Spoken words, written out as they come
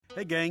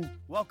Hey gang,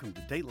 welcome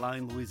to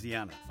Dateline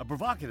Louisiana, a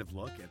provocative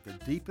look at the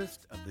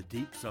deepest of the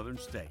deep southern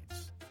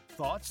states.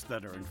 Thoughts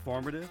that are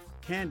informative,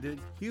 candid,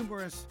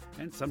 humorous,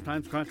 and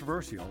sometimes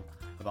controversial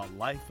about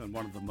life in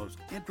one of the most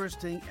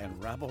interesting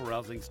and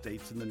rabble-rousing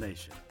states in the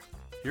nation.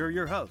 Here are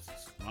your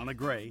hosts, Ronna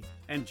Gray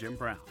and Jim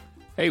Brown.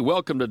 Hey,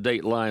 welcome to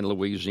Dateline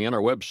Louisiana.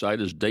 Our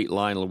website is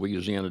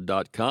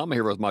dateline.louisiana.com.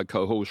 Here with my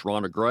co-host,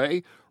 Ronna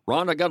Gray.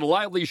 Ron, I got a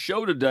lively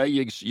show today.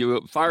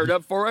 You fired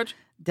up for it?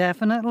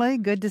 Definitely.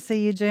 Good to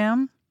see you,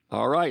 Jim.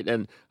 All right,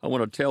 and I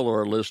want to tell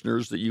our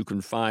listeners that you can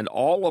find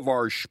all of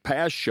our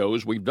past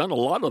shows. We've done a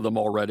lot of them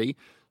already,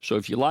 so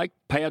if you like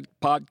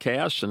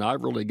podcasts, and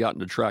I've really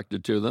gotten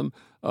attracted to them,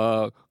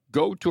 go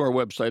to our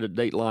website at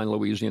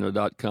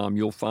dateline.louisiana.com.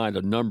 You'll find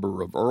a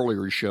number of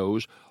earlier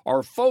shows.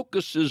 Our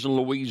focus is in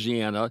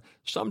Louisiana.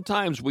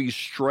 Sometimes we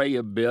stray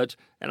a bit,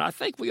 and I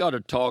think we ought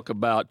to talk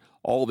about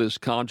all this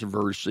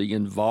controversy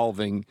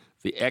involving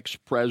the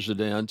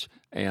ex-president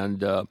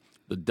and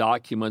the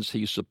documents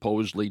he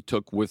supposedly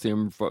took with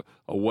him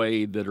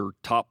away that are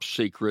top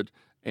secret.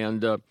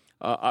 And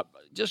I'll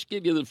just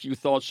give you a few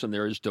thoughts in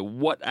there as to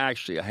what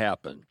actually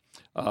happened.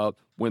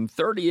 When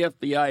 30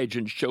 FBI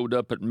agents showed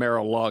up at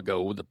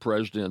Mar-a-Lago, the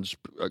president's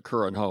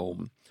current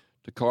home,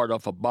 to cart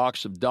off a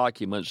box of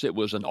documents, it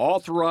was an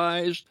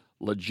authorized,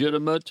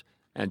 legitimate,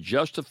 and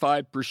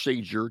justified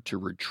procedure to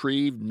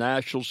retrieve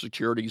national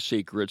security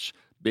secrets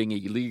being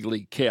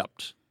illegally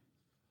kept.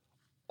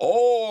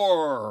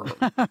 Or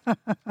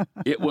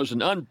it was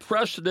an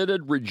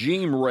unprecedented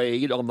regime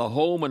raid on the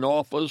home and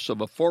office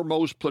of a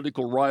foremost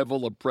political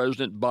rival of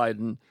President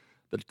Biden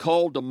that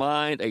called to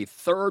mind a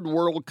third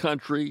world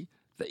country,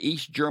 the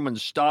East German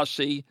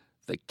Stasi,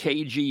 the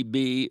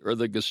KGB, or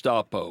the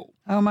Gestapo.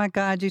 Oh, my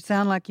God, you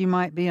sound like you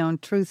might be on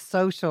Truth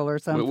Social or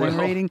something,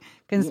 reading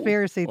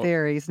conspiracy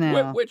theories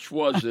now. Which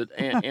was it?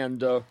 And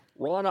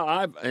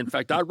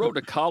Ronna, I wrote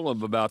a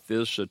column about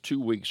this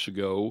 2 weeks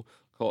ago,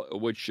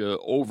 which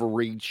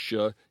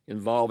Overreach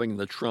involving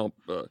the Trump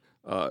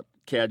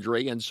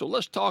cadre. And so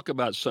let's talk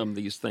about some of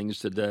these things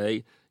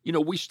today. You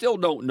know, we still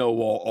don't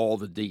know all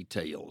the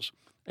details.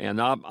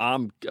 And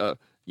I'm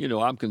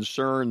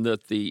concerned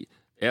that the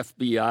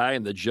FBI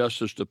and the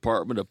Justice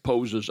Department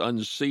opposes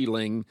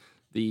unsealing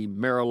the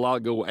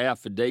Mar-a-Lago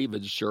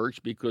affidavit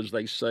search because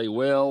they say,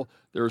 well,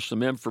 there's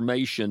some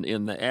information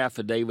in the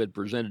affidavit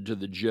presented to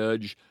the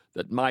judge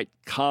that might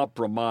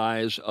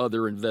compromise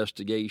other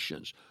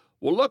investigations.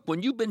 Well, look,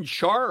 when you've been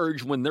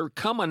charged, when they're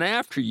coming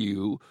after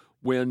you,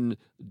 when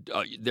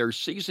they're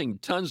seizing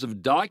tons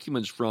of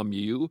documents from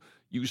you,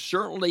 you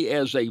certainly,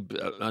 as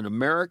an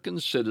American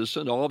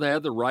citizen, ought to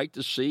have the right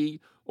to see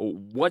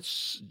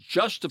what's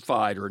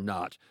justified or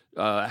not.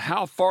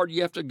 How far do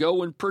you have to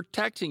go in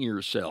protecting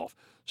yourself?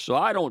 So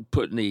I don't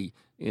put any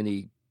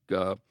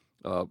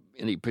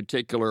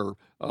particular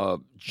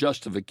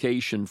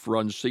justification for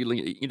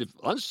unsealing.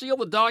 Unseal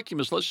the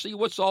documents. Let's see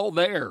what's all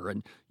there.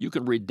 And you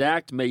can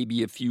redact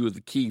maybe a few of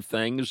the key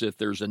things if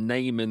there's a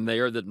name in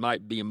there that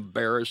might be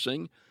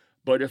embarrassing.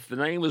 But if the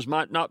name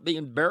might not be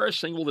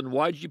embarrassing, well, then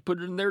why did you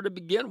put it in there to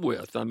begin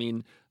with? I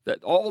mean,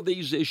 that all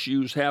these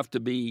issues have to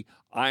be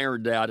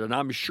ironed out, and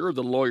I'm sure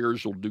the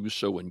lawyers will do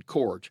so in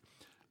court.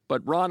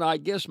 But, Ron, I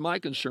guess my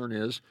concern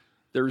is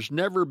there's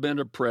never been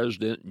a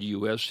president in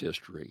U.S.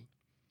 history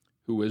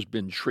who has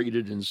been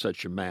treated in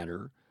such a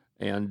manner.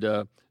 And,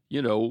 I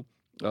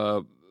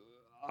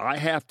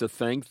have to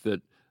think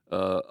that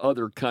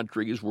other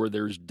countries where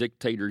there's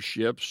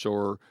dictatorships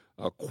or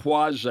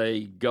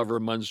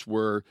quasi-governments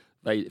where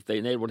if they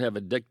enable to have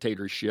a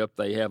dictatorship,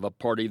 they have a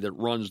party that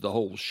runs the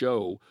whole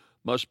show,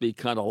 must be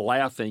kind of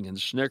laughing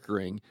and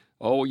snickering.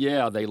 Oh,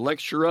 yeah, they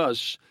lecture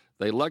us.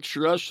 They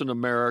lecture us in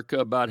America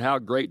about how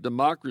great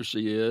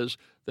democracy is.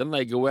 Then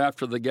they go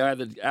after the guy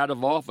that's out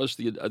of office.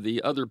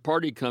 The other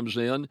party comes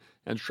in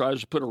and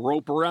tries to put a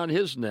rope around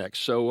his neck.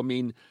 So, I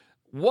mean,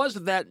 was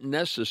that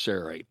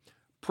necessary?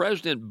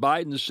 President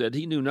Biden said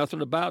he knew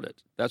nothing about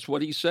it. That's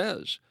what he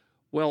says.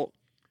 Well,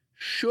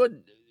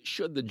 should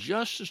the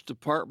Justice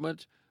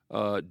Department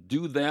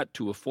do that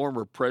to a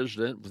former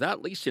president without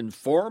at least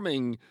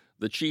informing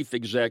the chief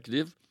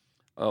executive?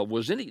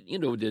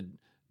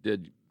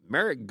 Did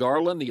Merrick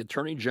Garland, the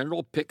Attorney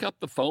General, pick up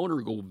the phone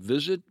or go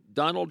visit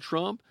Donald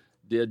Trump?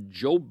 Did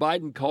Joe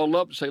Biden call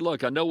up and say,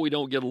 look, I know we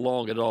don't get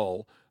along at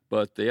all,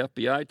 but the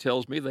FBI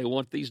tells me they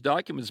want these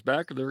documents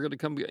back or they're going to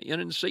come in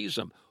and seize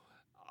them?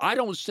 I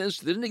don't sense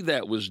that any of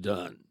that was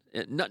done.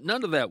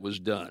 None of that was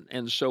done.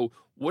 And so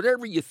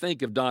whatever you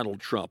think of Donald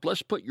Trump,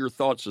 let's put your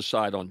thoughts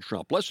aside on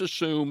Trump. Let's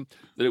assume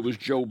that it was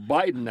Joe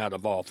Biden out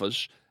of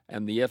office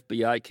and the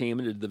FBI came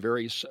in the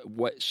very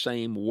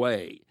same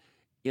way.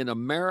 In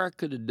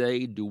America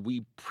today, do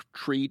we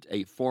treat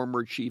a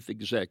former chief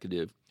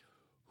executive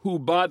who,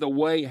 by the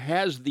way,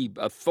 has the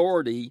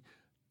authority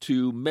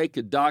to make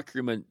a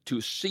document,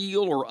 to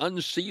seal or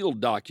unseal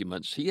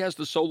documents? He has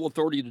the sole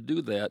authority to do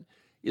that.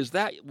 Is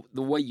that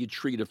the way you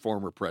treat a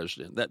former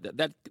president?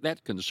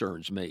 That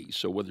concerns me.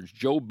 So whether it's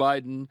Joe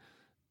Biden,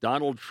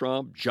 Donald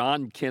Trump,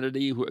 John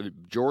Kennedy,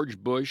 George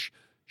Bush,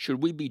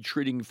 should we be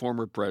treating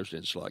former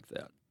presidents like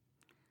that?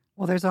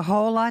 Well, there's a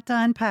whole lot to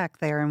unpack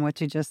there in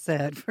what you just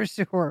said, for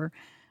sure.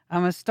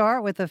 I'm going to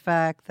start with the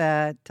fact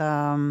that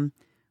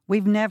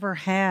we've never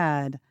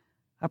had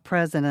a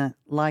president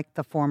like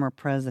the former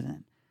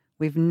president.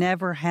 We've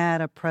never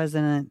had a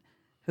president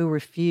who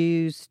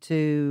refused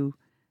to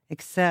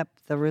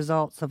accept the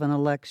results of an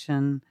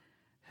election,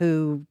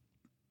 who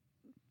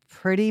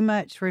pretty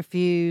much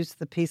refused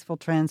the peaceful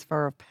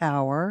transfer of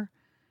power,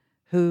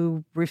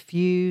 who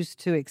refused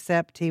to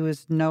accept he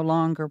was no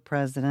longer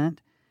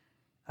president.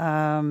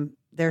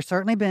 There's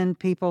certainly been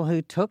people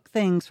who took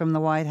things from the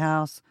White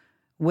House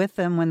with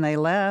them when they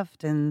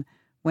left, and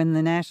when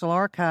the National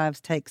Archives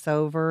takes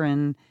over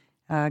and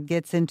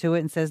gets into it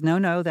and says,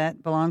 no,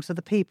 that belongs to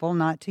the people,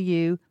 not to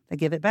you, they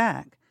give it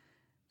back.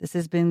 This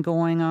has been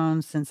going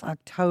on since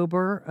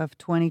October of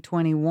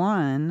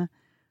 2021,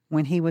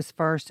 when he was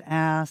first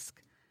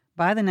asked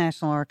by the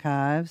National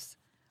Archives,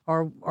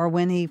 or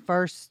when he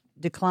first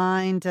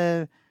declined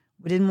to,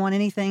 didn't want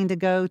anything to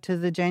go to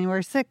the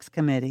January 6th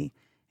committee.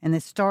 And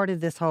it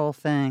started this whole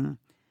thing.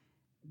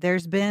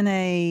 There's been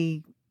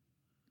a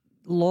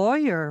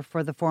lawyer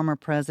for the former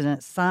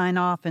president sign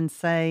off and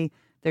say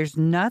there's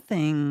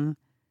nothing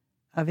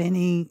of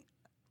any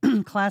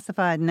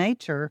classified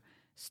nature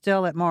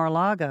still at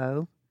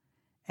Mar-a-Lago.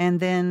 And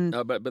then...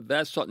 But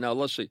that's... Now,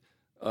 let's see.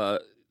 The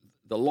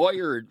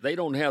lawyer, they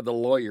don't have the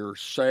lawyer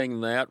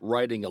saying that,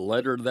 writing a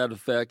letter to that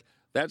effect.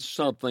 That's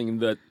something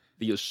that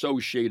the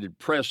Associated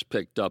Press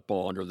picked up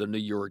on, or the New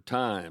York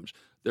Times.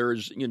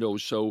 There's,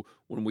 so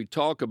when we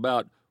talk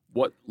about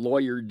what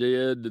lawyer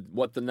did,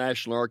 what the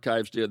National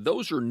Archives did,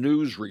 those are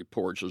news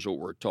reports is what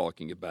we're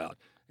talking about.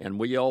 And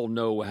we all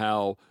know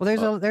how...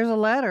 Well, there's a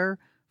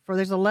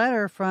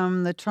letter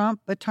from the Trump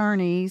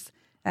attorneys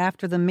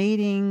after the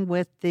meeting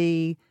with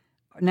the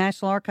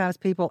National Archives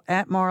people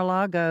at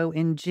Mar-a-Lago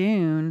in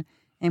June,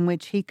 in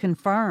which he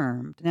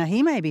confirmed. Now,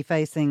 he may be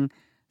facing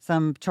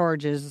some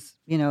charges,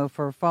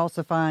 for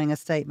falsifying a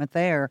statement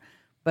there,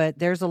 but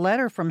there's a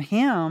letter from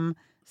him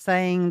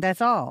saying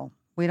that's all.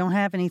 We don't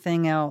have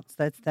anything else.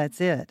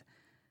 That's it.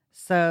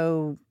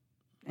 So,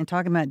 and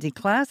talking about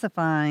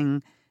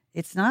declassifying,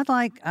 it's not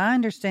like, I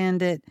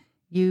understand it,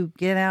 you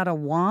get out a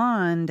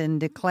wand and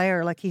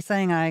declare, like he's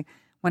saying,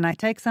 when I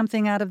take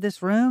something out of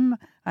this room,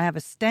 I have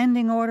a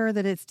standing order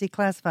that it's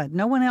declassified.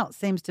 No one else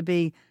seems to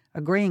be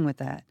agreeing with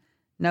that.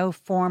 No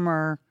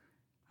former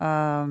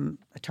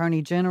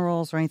attorney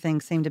generals or anything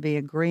seem to be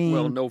agreeing.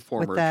 Well, no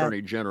former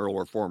attorney general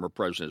or former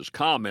president has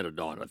commented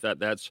on it.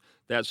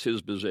 That's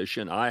his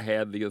position. I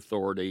have the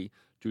authority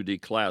to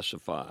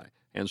declassify,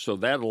 and so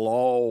that'll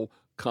all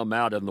come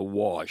out in the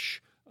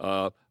wash.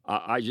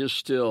 I just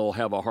still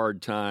have a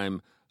hard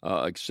time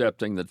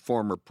accepting that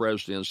former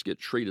presidents get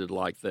treated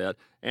like that.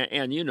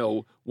 And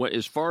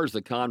as far as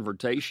the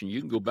confrontation, you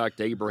can go back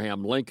to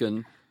Abraham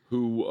Lincoln,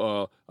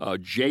 who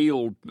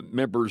jailed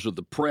members of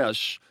the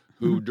press,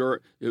 who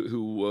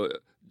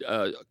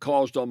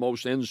caused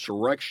almost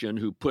insurrection,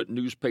 who put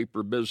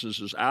newspaper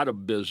businesses out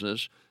of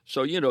business.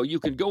 So, you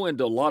can go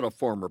into a lot of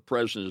former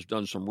presidents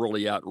done some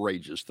really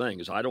outrageous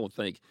things. I don't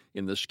think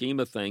in the scheme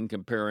of things,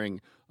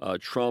 comparing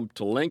Trump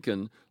to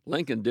Lincoln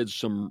did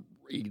some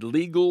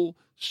illegal,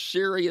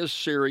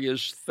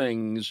 serious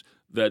things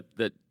that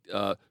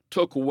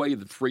took away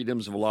the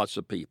freedoms of lots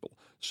of people.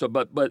 So,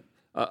 but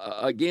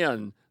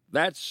again,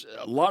 that's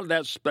a lot of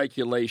that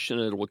speculation.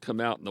 It will come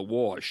out in the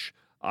wash.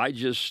 I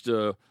just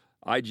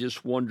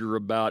wonder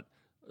about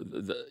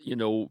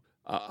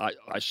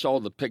I saw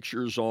the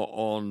pictures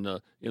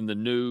on in the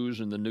news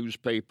and the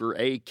newspaper,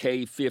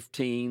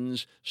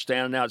 AK-15s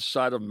standing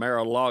outside of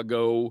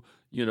Mar-a-Lago.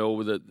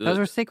 Those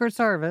were Secret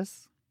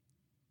Service.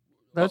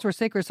 Those were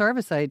Secret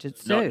Service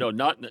agents too. No,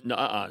 not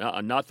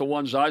the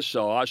ones I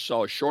saw. I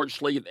saw short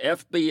sleeve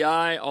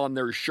FBI on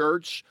their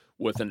shirts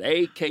with an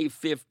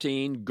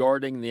AK-15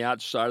 guarding the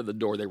outside of the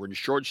door. They were in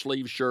short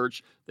sleeve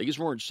shirts. These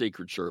weren't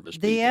Secret Service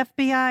people. The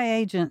FBI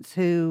agents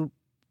who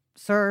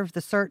served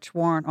the search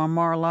warrant on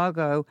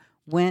Mar-a-Lago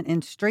went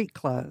in street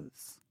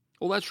clothes.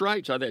 Well, that's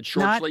right. So they had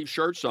short sleeve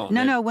shirts on.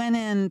 No, went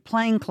in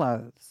plain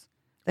clothes.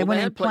 They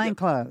went in plain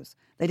clothes.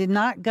 They did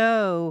not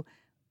go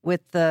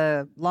with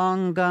the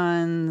long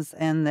guns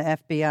and the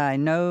FBI.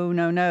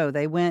 No.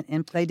 They went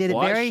and they did it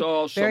very discreetly. I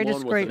saw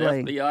someone with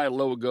an FBI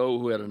logo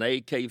who had an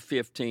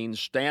AK-15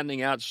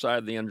 standing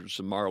outside the entrance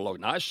of Mar-a-Lago.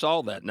 Now, I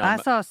saw that. Now, I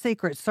saw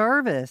Secret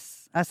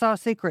Service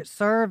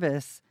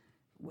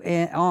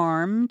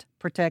armed,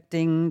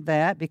 protecting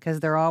that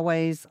because they're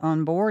always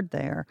on board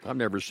there. I've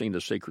never seen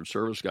a Secret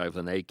Service guy with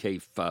an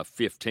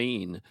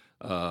AK-15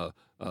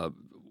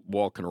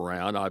 walking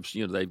around. I've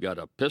seen they've got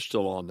a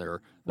pistol on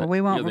there. Well,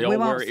 we won't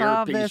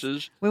solve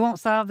this. We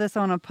won't solve this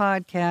on a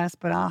podcast,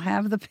 but I'll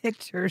have the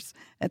pictures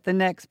at the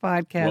next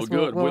podcast.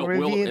 Well, good. We'll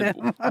review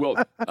them.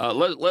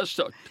 Let's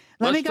talk.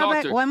 Let me go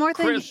back. One more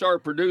thing. Chris, our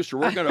producer,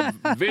 we're going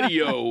to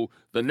video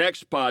the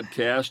next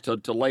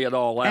podcast to lay it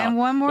all out. And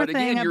one more thing.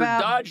 But again, you're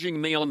dodging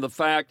me on the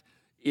fact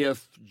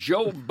if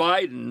Joe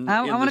Biden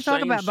I want to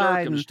talk about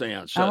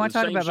circumstance, Biden. I want to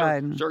talk about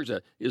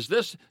Biden. Is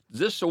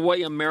this the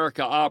way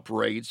America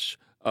operates?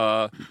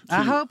 I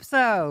hope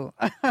so.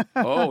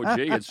 Oh,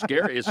 gee, it's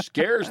scary. It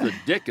scares the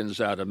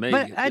dickens out of me.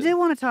 But I do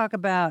want to talk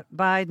about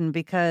Biden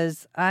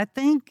because I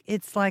think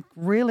it's like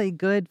really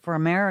good for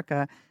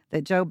America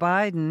that Joe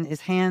Biden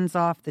is hands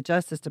off the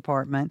Justice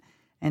Department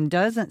and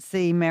doesn't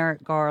see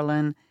Merrick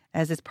Garland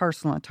as his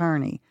personal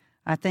attorney.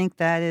 I think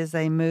that is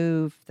a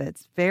move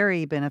that's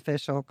very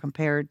beneficial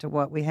compared to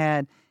what we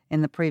had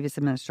in the previous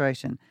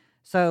administration.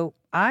 So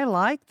I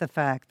like the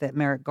fact that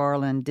Merrick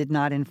Garland did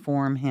not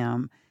inform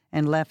him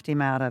and left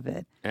him out of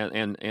it.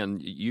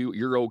 And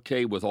you're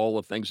okay with all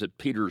the things that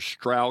Peter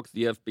Strzok,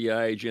 the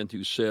FBI agent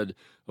who said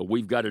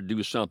we've got to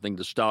do something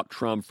to stop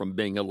Trump from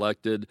being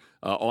elected,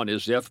 on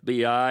his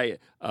FBI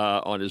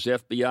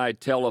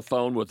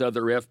telephone with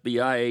other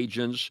FBI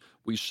agents.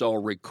 We saw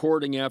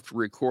recording after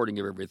recording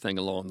of everything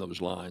along those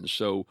lines.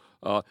 So,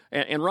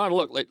 and Ron,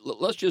 look,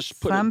 let's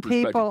just put it in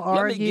perspective. People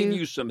argue. Let me give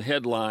you some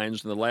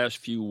headlines in the last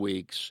few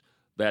weeks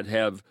that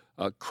have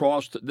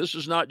crossed. This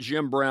is not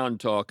Jim Brown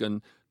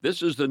talking.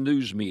 This is the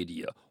news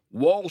media.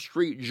 Wall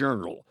Street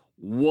Journal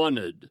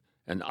wanted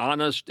an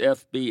honest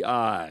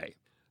FBI.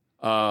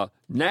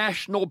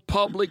 National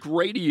Public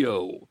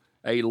Radio,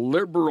 a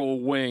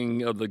liberal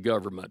wing of the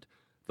government.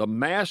 The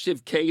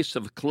massive case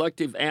of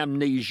collective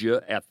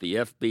amnesia at the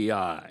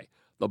FBI.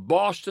 The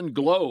Boston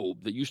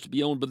Globe, that used to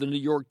be owned by the New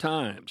York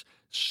Times.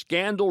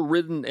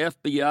 Scandal-ridden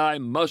FBI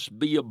must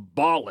be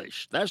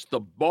abolished. That's the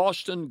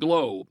Boston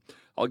Globe.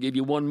 I'll give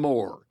you one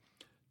more.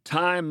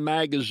 Time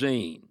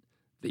Magazine.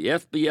 The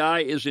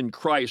FBI is in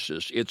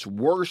crisis. It's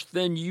worse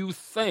than you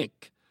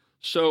think.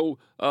 So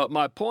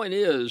my point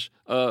is,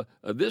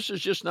 this is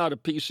just not a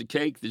piece of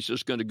cake that's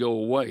just going to go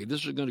away.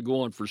 This is going to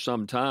go on for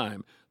some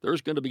time.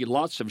 There's going to be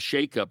lots of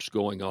shakeups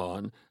going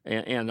on,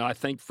 and I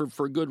think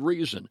for good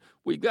reason.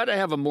 We've got to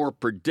have a more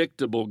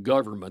predictable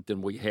government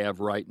than we have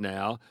right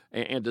now.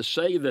 And to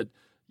say that,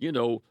 you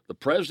know, the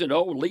president,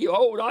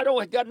 I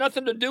don't got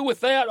nothing to do with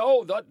that.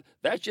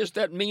 That's just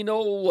that mean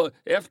old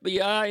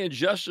FBI and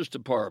Justice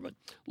Department.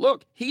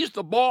 Look, he's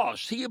the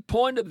boss. He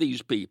appointed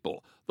these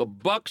people. The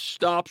buck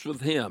stops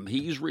with him.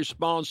 He's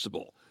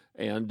responsible.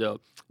 And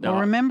now,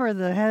 remember,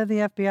 the head of the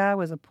FBI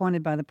was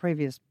appointed by the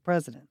previous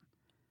president.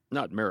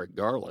 Not Merrick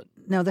Garland.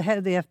 No, the head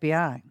of the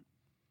FBI,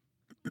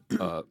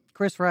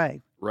 Chris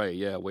Wray. Wray,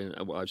 yeah.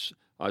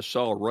 I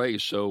saw Wray.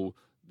 So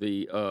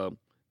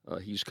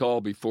he's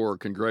called before a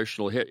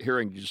congressional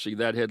hearing. Did you see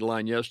that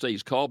headline yesterday?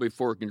 He's called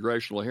before a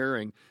congressional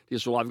hearing. He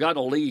said, I've got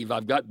to leave.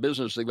 I've got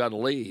business. They've got to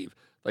leave.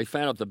 They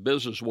found out the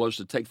business was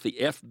to take the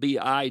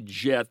FBI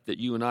jet that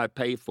you and I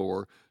pay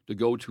for to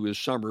go to his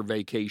summer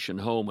vacation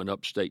home in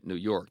upstate New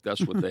York.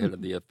 That's what the head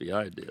of the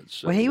FBI did.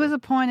 So, well, he was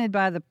appointed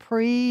by the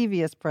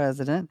previous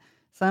president.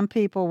 Some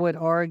people would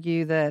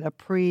argue that a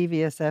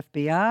previous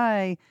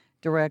FBI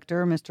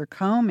director, Mr.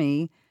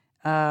 Comey,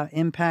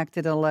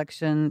 impacted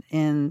election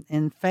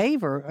in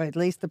favor, or at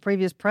least the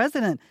previous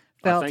president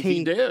felt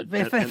he did.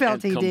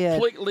 Felt he did.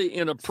 Completely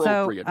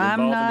inappropriate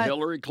involving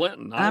Hillary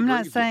Clinton. I'm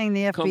not saying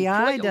the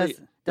FBI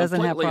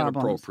doesn't have problems.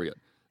 Inappropriate.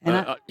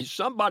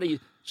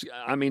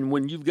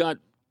 When you've got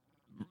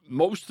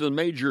most of the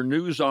major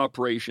news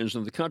operations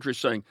in the country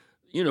saying,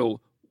 you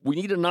know, we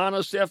need an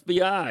honest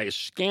FBI,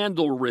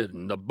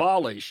 scandal-ridden,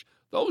 abolish.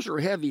 Those are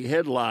heavy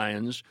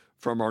headlines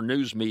from our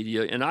news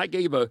media. And I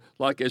gave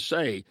like I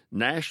say,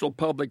 National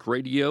Public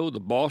Radio, the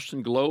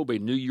Boston Globe, a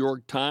New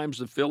York Times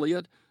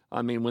affiliate.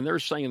 I mean, when they're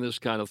saying this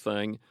kind of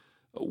thing,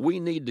 we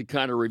need to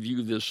kind of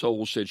review this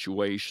whole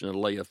situation and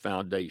lay a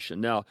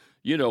foundation. Now,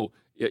 you know,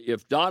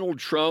 if Donald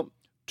Trump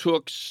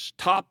took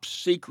top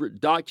secret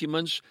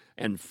documents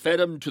and fed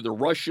them to the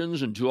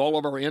Russians and to all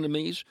of our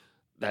enemies,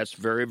 that's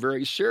very,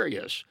 very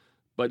serious.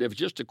 But if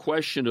just a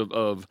question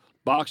of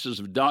boxes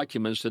of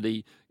documents that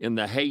he, in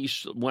the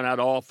haste, went out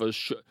of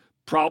office,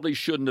 probably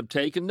shouldn't have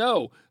taken.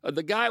 No,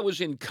 the guy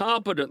was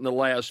incompetent in the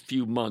last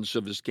few months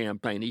of his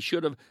campaign. He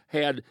should have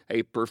had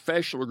a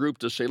professional group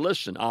to say,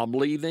 listen, I'm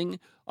leaving.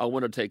 I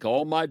want to take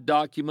all my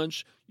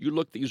documents. You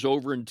look these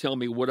over and tell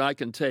me what I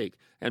can take.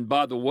 And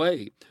by the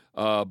way,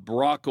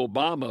 Barack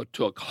Obama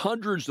took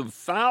hundreds of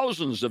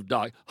thousands of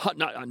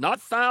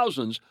not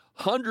thousands,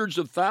 hundreds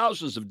of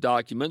thousands of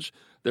documents.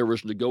 There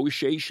was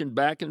negotiation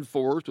back and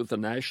forth with the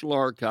National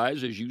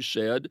Archives, as you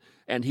said,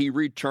 and he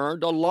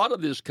returned a lot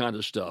of this kind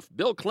of stuff.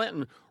 Bill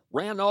Clinton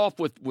ran off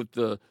with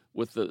the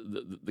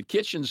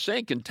kitchen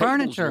sink and tables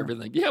furniture. And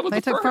everything. Yeah, with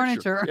they the took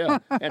furniture. Yeah,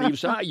 and he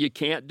was, you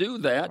can't do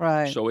that.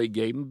 Right. So he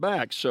gave them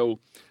back. So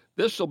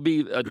this will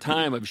be a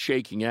time of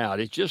shaking out.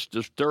 It just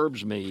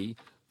disturbs me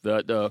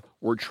that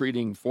we're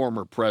treating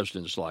former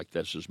presidents like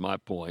this, is my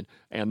point.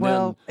 And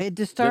it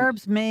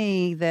disturbs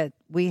me that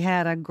we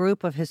had a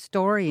group of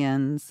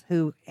historians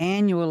who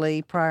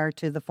annually, prior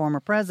to the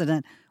former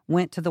president,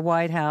 went to the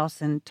White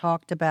House and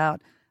talked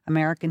about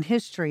American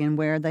history and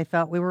where they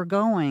felt we were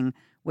going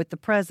with the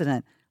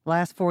president.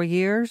 Last 4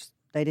 years,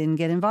 they didn't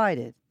get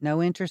invited.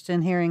 No interest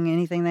in hearing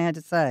anything they had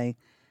to say.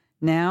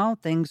 Now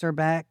things are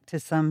back to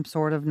some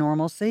sort of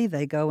normalcy.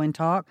 They go and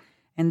talk,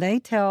 and they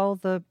tell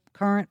the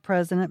current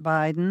President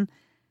Biden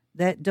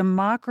that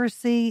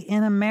democracy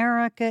in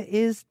America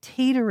is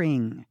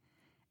teetering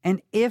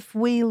And if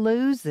we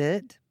lose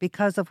it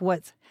because of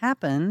what's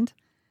happened,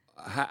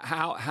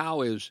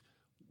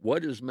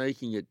 what is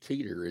making it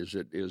teeter? Is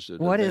it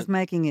what is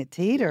making it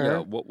teeter? Yeah,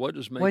 what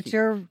is making what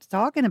you're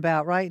talking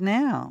about right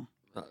now?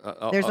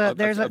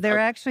 They're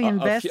actually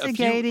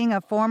investigating a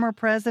former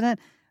president.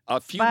 A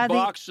few by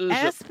boxes, the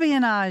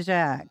Espionage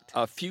Act.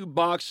 A few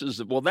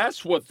boxes. Well,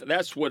 that's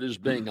what is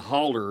being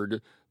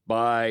hollered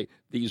by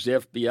these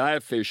FBI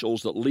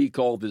officials that leak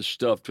all this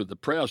stuff to the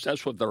press.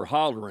 That's what they're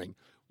hollering.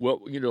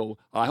 Well,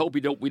 I hope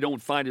we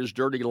don't find his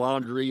dirty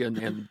laundry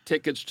and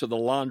tickets to the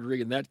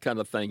laundry and that kind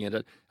of thing in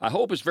it. I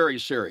hope it's very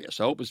serious.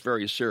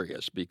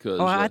 Because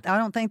I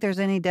don't think there's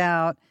any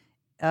doubt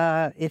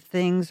if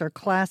things are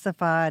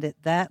classified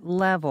at that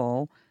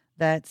level,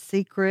 that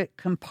secret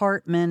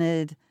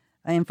compartmented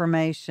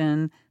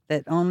information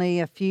that only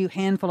a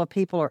handful of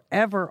people are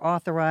ever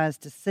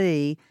authorized to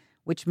see,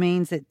 which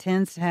means it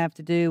tends to have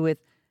to do with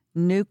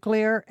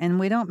nuclear, and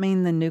we don't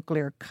mean the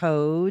nuclear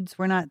codes.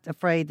 We're not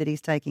afraid that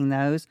he's taking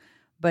those,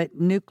 but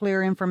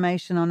nuclear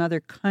information on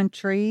other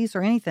countries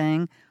or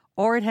anything,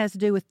 or it has to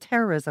do with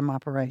terrorism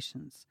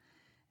operations.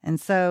 And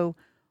so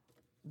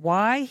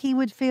why he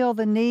would feel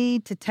the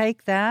need to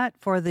take that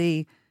for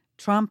the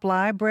Trump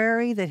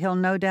library that he'll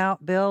no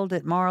doubt build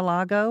at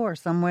Mar-a-Lago or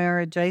somewhere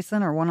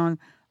adjacent, or one on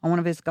one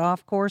of his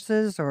golf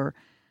courses, or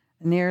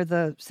near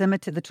the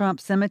Trump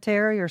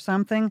cemetery or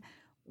something.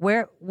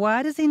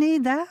 Why does he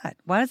need that?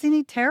 Why does he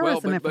need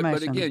terrorism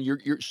information? But again,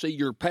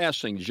 you're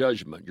passing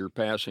judgment. You're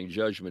passing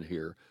judgment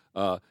here.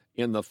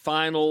 In the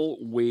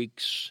final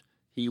weeks,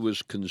 he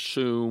was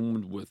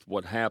consumed with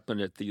what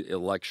happened at the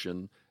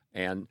election,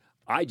 and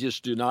I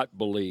just do not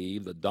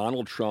believe that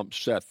Donald Trump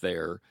sat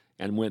there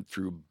and went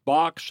through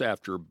box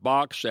after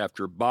box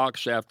after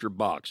box after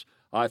box.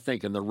 I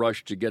think in the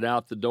rush to get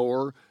out the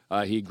door,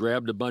 he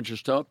grabbed a bunch of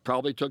stuff,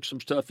 probably took some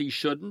stuff he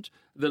shouldn't,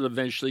 then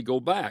eventually go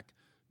back.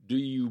 Do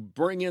you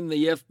bring in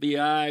the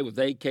FBI with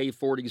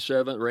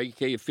AK-47 or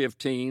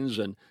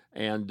AK-15s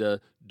and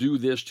do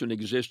this to an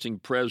existing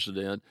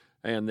president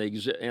and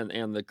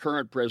the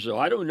current president?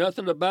 I know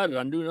nothing about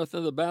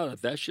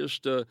it. That's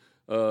just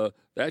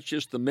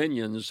the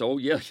minions. Oh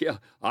yeah,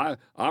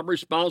 I'm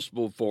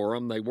responsible for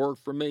them. They work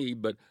for me,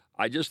 but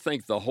I just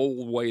think the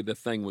whole way the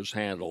thing was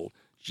handled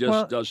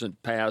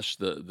doesn't pass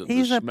the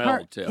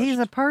smell test. He's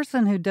a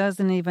person who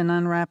doesn't even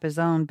unwrap his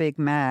own Big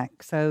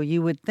Mac, so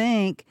you would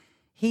think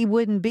he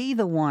wouldn't be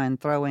the one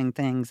throwing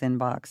things in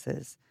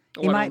boxes.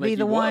 He might be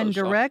the one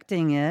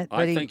directing it. But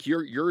I think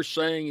you're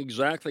saying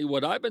exactly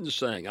what I've been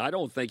saying. I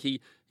don't think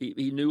he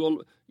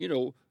knew,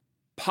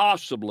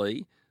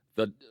 possibly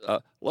that,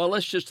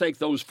 let's just take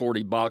those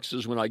 40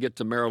 boxes. When I get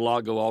to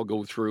Mar-a-Lago, I'll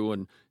go through,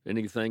 and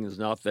anything that's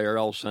not there,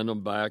 I'll send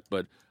them back.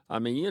 But, I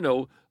mean,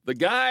 the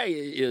guy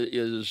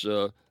is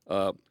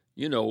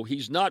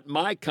he's not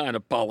my kind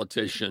of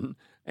politician,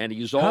 and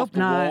he's off the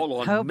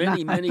wall on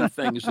many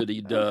things that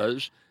he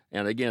does.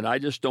 And again, I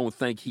just don't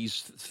think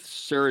he's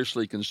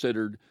seriously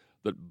considered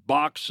that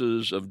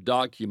boxes of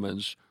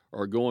documents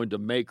are going to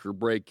make or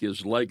break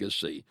his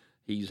legacy.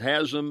 He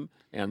has them,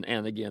 and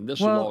again, this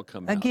will all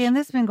come out. Again,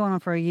 this has been going on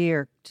for a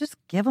year. Just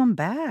give them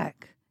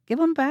back. Give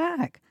them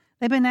back.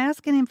 They've been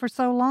asking him for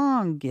so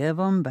long. Give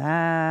them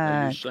back.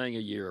 Well, you're saying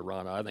a year,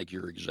 Ron. I think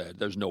you're exaggerating.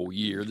 There's no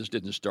year. This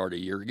didn't start a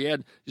year.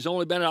 Again, he's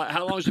only been out.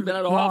 How long has he been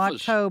out of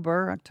office?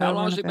 October. How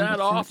long has he been out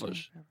of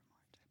office?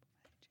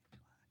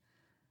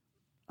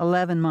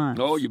 11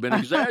 months. Oh, you've been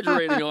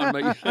exaggerating on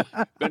me.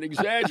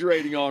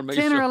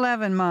 10 or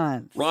 11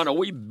 months. Ronna,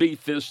 we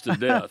beat this to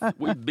death.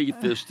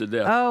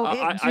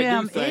 Oh,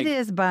 Jim, it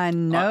is by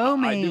no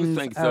means I do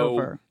think,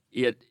 over.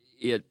 Though,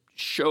 it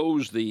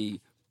shows the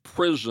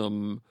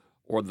prism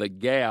or the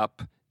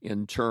gap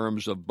in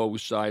terms of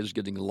both sides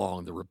getting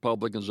along. The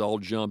Republicans all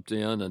jumped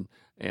in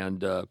and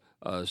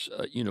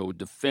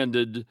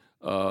defended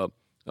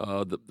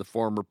the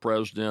former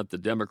president. The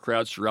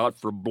Democrats are out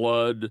for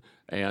blood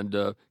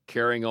and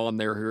carrying on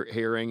their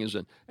hearings.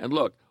 And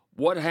look,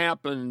 what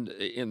happened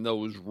in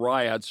those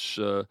riots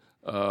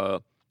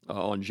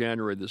on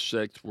January the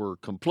 6th were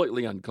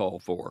completely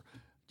uncalled for.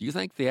 Do you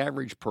think the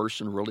average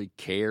person really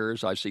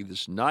cares? I see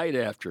this night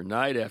after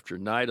night after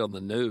night on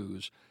the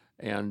news.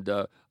 And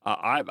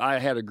I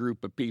had a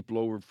group of people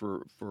over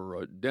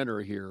for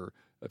dinner here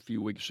a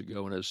few weeks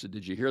ago, and I said,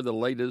 did you hear the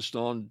latest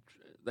on...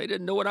 They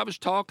didn't know what I was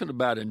talking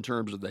about in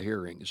terms of the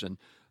hearings. And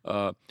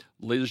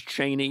Liz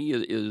Cheney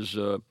is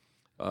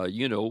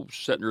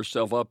setting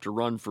herself up to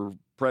run for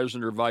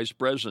president or vice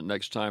president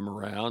next time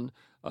around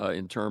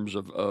in terms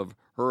of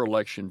her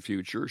election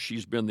future.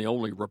 She's been the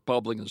only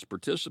Republican that's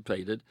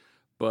participated.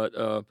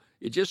 But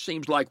it just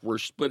seems like we're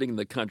splitting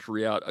the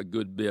country out a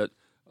good bit.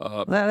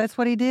 That's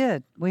what he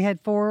did. We had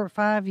 4 or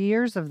 5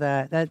 years of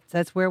that.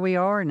 That's where we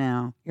are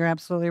now. You're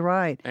absolutely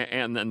right.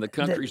 And then the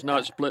country's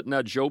not splitting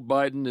out. Joe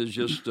Biden is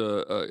just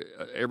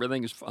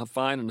everything's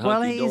fine and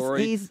hunky-dory. Well,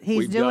 he's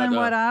doing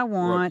what I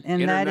want,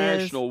 and that is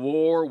international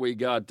war. We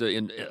got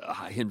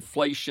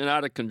inflation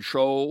out of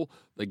control.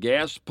 The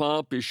gas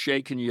pump is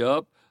shaking you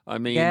up. I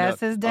mean,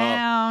 gas is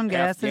down.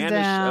 Gas is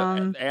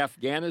down.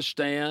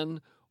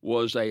 Afghanistan.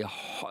 was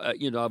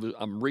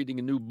I'm reading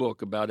a new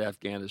book about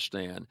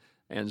Afghanistan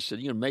and said,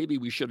 maybe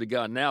we should have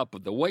gotten out,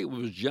 but the way it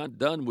was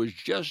done was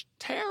just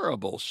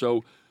terrible.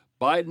 So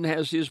Biden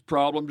has his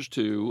problems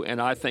too,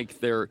 and I think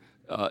the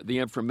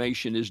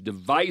information is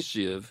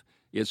divisive.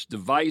 It's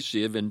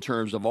divisive in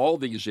terms of all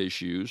these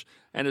issues,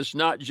 and it's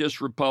not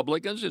just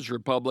Republicans. It's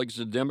Republicans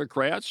and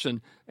Democrats,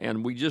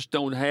 and we just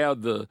don't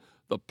have the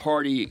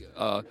party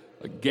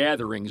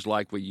gatherings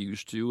like we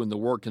used to, and the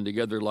working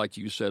together like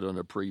you said on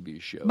a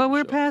previous show. But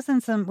we're passing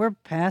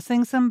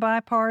some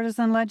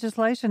bipartisan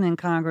legislation in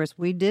Congress.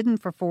 We didn't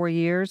for 4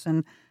 years,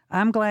 and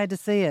I'm glad to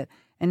see it.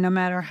 And no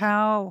matter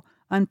how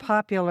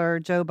unpopular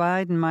Joe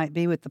Biden might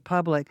be with the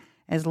public,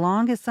 as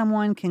long as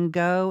someone can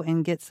go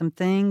and get some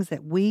things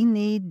that we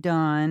need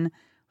done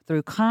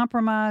through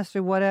compromise,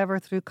 through whatever,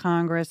 through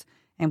Congress,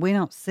 and we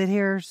don't sit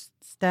here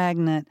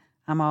stagnant,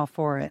 I'm all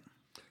for it.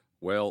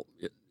 Well,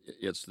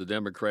 it's the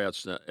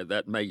Democrats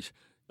that make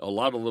a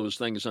lot of those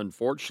things,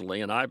 unfortunately,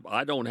 and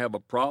I don't have a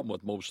problem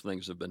with most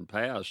things that have been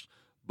passed,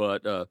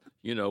 but,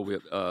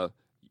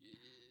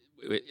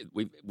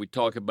 we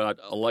talk about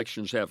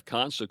elections have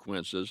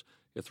consequences.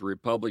 If the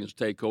Republicans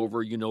take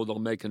over, they'll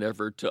make an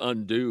effort to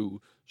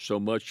undo so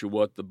much of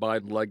what the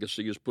Biden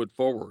legacy has put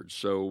forward.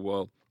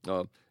 So,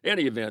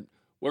 any event,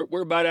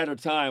 we're about out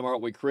of time,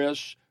 aren't we,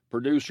 Chris?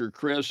 Producer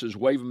Chris is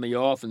waving me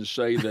off and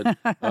say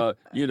that,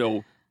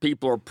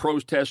 people are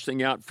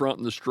protesting out front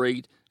in the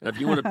street. And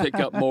if you want to pick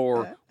up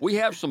more, we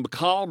have some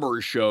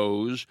calmer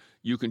shows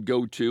you can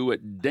go to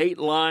at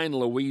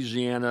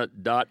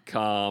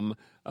DatelineLouisiana.com.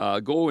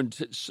 Go and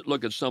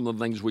look at some of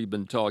the things we've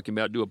been talking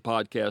about. Do a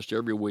podcast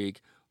every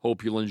week.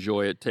 Hope you'll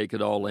enjoy it. Take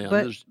it all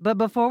in. But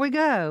before we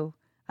go,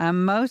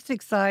 I'm most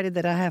excited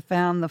that I have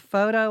found the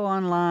photo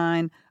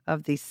online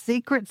of the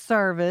Secret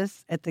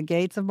Service at the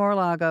gates of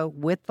Mar-a-Lago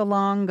with the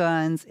long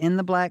guns in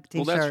the black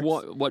T-shirts.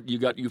 Well, that's what you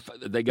got.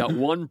 They got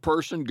one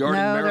person guarding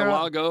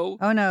Mar-a-Lago?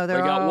 They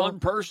got one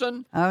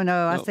person? Oh,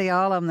 no, I see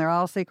all of them. They're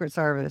all Secret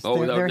Service.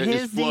 Oh, they're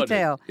his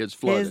detail. It's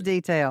flooded. His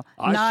detail.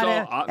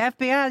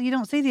 FBI. You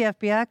don't see the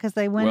FBI because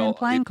they went in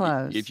plain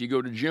clothes. If you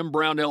go to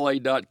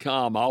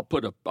JimBrownLA.com, I'll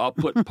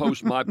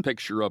post my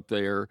picture up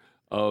there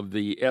of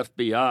the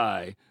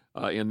FBI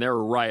in their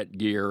riot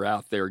gear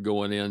out there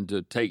going in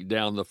to take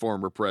down the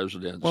former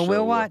president. Well,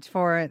 we'll watch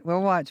for it.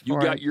 You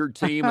got your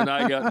team and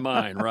I got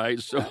mine, right?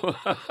 So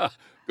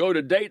go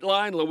to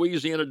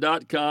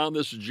DatelineLouisiana.com.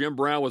 This is Jim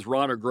Brown with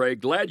Ronna Gray.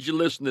 Glad you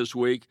listened this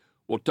week.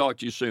 We'll talk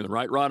to you soon,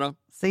 right, Ronna?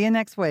 See you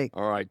next week.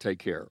 All right, take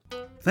care.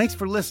 Thanks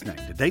for listening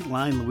to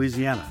Dateline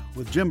Louisiana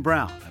with Jim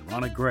Brown and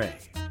Ronna Gray.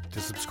 To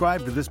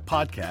subscribe to this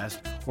podcast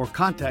or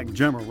contact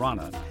Jim or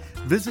Ronna,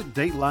 visit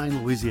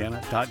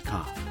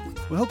DatelineLouisiana.com.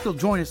 We hope you'll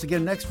join us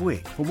again next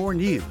week for more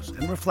news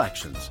and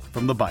reflections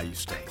from the Bayou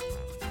State.